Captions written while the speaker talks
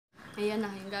Ayan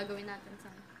na, yung gagawin natin sa...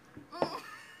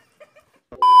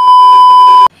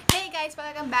 Hey guys!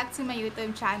 Welcome back to my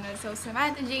YouTube channel. So,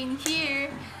 Samantha Jane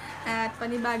here. At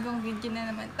panibagong video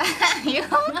na naman tayo.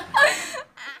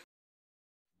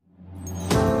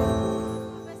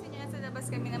 Kasi nyo, nasa labas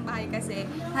kami ng bahay kasi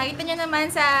nakita nyo naman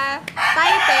sa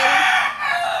title.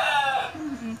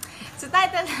 Sa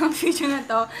title ng video na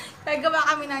to,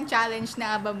 nagawa kami ng challenge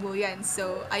na Kababuyan.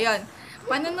 So, ayun.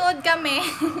 Manunood kami.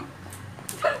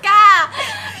 Ka!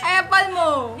 Apple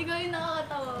mo! Ikaw yung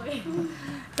nakakatawa eh.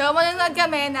 So, manonood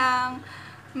kami ng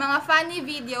mga funny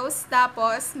videos,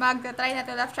 tapos mag-try na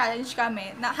to laugh challenge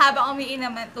kami na habang umiinom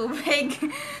ng tubig.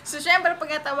 So, syempre,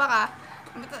 pag natawa ka,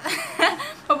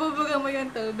 mabubuga mo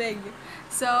yung tubig.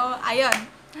 So, ayun.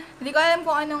 Hindi ko alam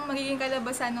kung anong magiging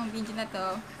kalabasan ng video na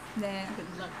to. Then,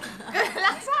 good luck. Good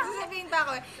luck! Sasabihin pa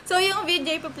ako eh. So, yung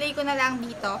video, ipa-play ko na lang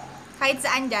dito. Kahit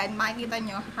saan dyan, makikita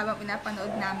nyo habang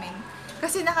pinapanood namin.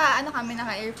 Kasi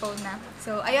naka-earphone na.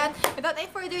 So, ayun. Without any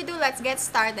further ado, let's get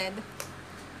started.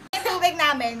 Yung tubig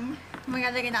namin,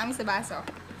 maglalagay na kami sa baso.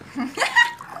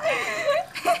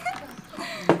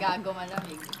 Gago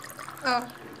malamig. Oh.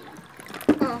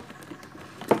 Oh.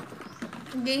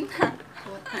 Game na.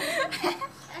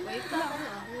 Wait pa ako.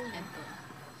 Ito.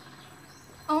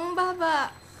 Ang baba.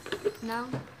 Nang,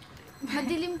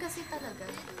 madilim kasi talaga.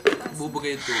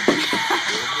 Bubugay yung tubig.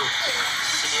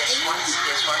 CDS1,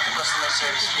 customer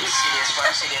service please.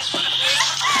 CDS1.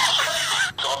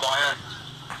 Ito ka ba ngayon?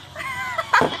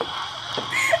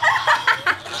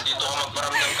 Nandito ka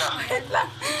magparamdam ka. Wait lang.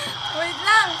 Wait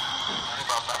lang. Ano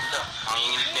paparamdam? Ang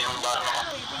inginit na yung baro ka.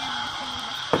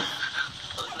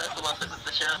 Wala, tumasagot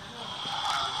na siya.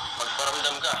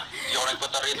 Magparamdam ka. Hindi ako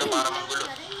nagpunta rito para manggulo.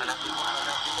 Hanapin mo.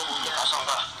 Nasaan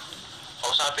ka?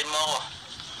 Kausapin mo ako.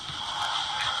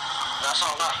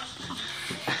 Nasaan ka?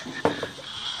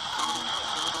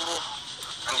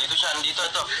 Andito siya, andito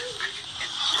ito.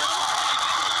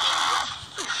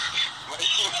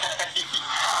 Maingay.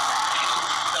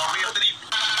 Tokyo trip.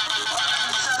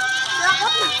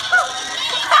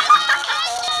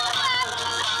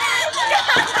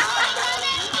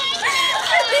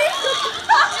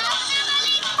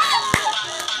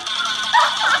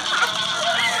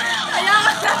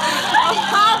 Ayan! Ang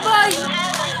habay!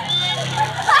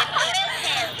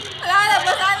 Wala na,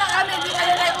 basa na kami. Hindi ka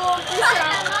na nag-uumpisa.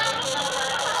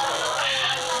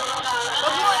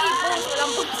 Huwag mo ipos.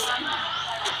 Walang bus.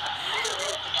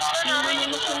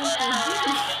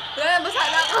 Wala na, basa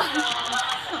na ako.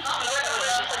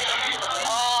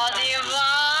 Oh, diba?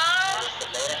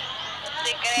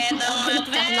 Sikreto mo.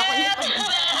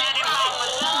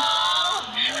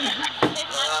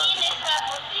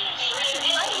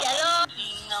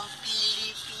 Ng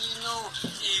Pilipino,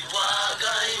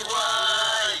 iwagayway.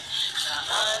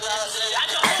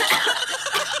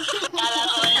 Kala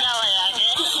ko ikaw ay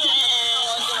akin.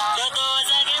 Totoo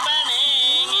sa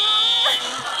kibaningin.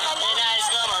 Inais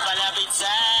ko mapalapit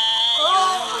sa'yo.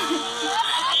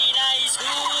 Inais ko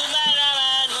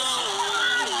malaman mo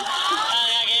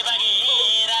ang aking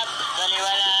paghihirap.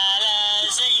 Baliwala lang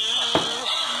sa'yo.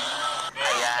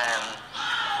 Ayan.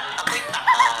 Ako'y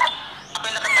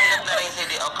nakatanggap na rin sa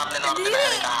CD o cup na namin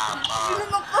kahapon.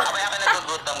 Ako'y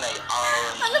nagugutom ngayon.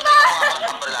 Ano ba? Ako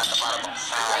kapulata para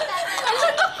buksan.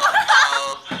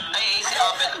 Ay, easy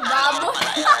open. Babo.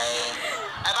 Ay,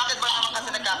 bakit ba naman kasi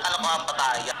nagkakalokohan pa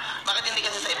tayo? Bakit hindi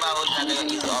kasi sa ibawod na kayo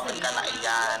easy open ka na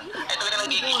ayan? Ay, talaga nang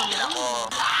gigigil ako.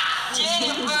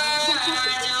 Jennifer,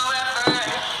 Jennifer,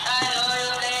 I know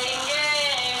you're playing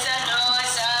games. I know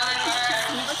it's summer.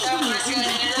 Summer's gonna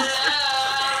love.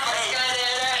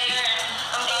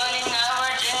 I'm calling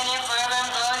over Jennifer. I'm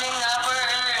calling over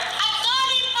her. I'm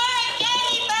calling for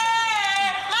Jennifer!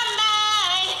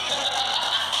 Mamay!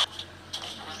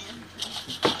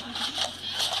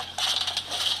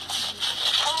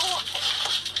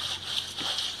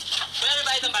 Pwede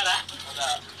ba itong para? Wala.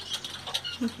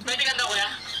 Pwede ka daw, kuya?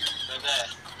 Pwede.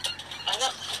 Ano?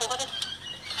 Ito ba din?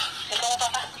 Ito ba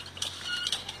pa?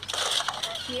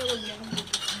 Hindi, huwag na.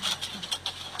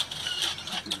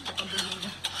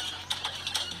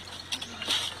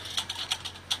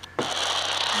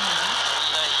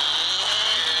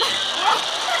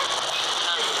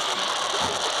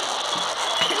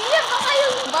 Hindi pa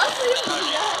kayong baso yung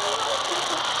bula.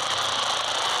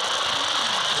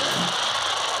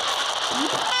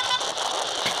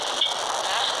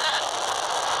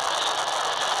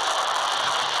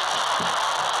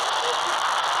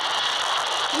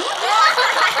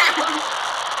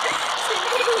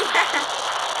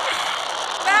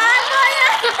 Bago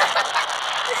yan!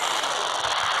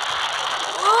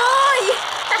 Uy!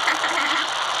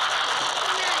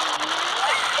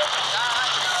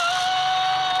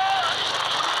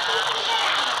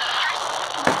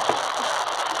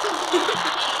 I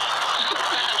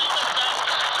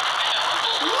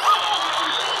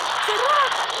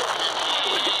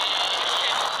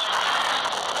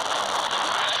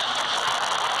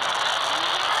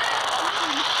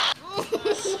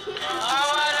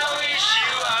wanna wish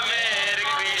you a Merry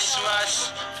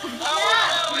Christmas. I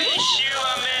wanna wish you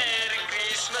a Merry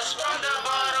Christmas from the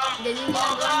bottom Ganyan of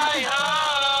ginagawa my natin.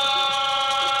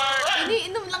 heart.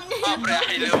 Iniinom lang niya yun. Pre,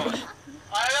 hello.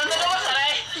 Ano na naman,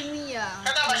 saray? Si Mia.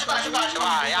 Kata ba, sipa.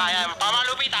 Yan.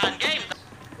 Pamalupitan, game.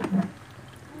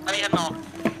 Alihat mo.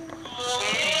 Kung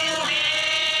hindi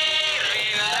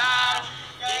rin lang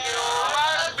ikaw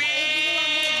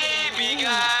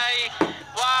magbibigay,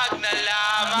 wag na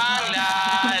lamang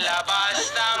lalabas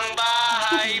ng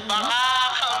bahay, baka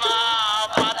ka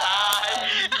mapatay.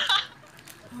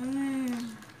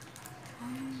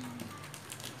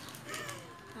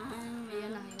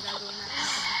 Ayan lang yung gagawin natin.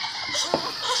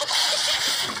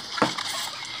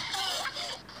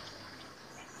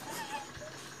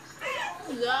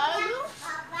 Gago.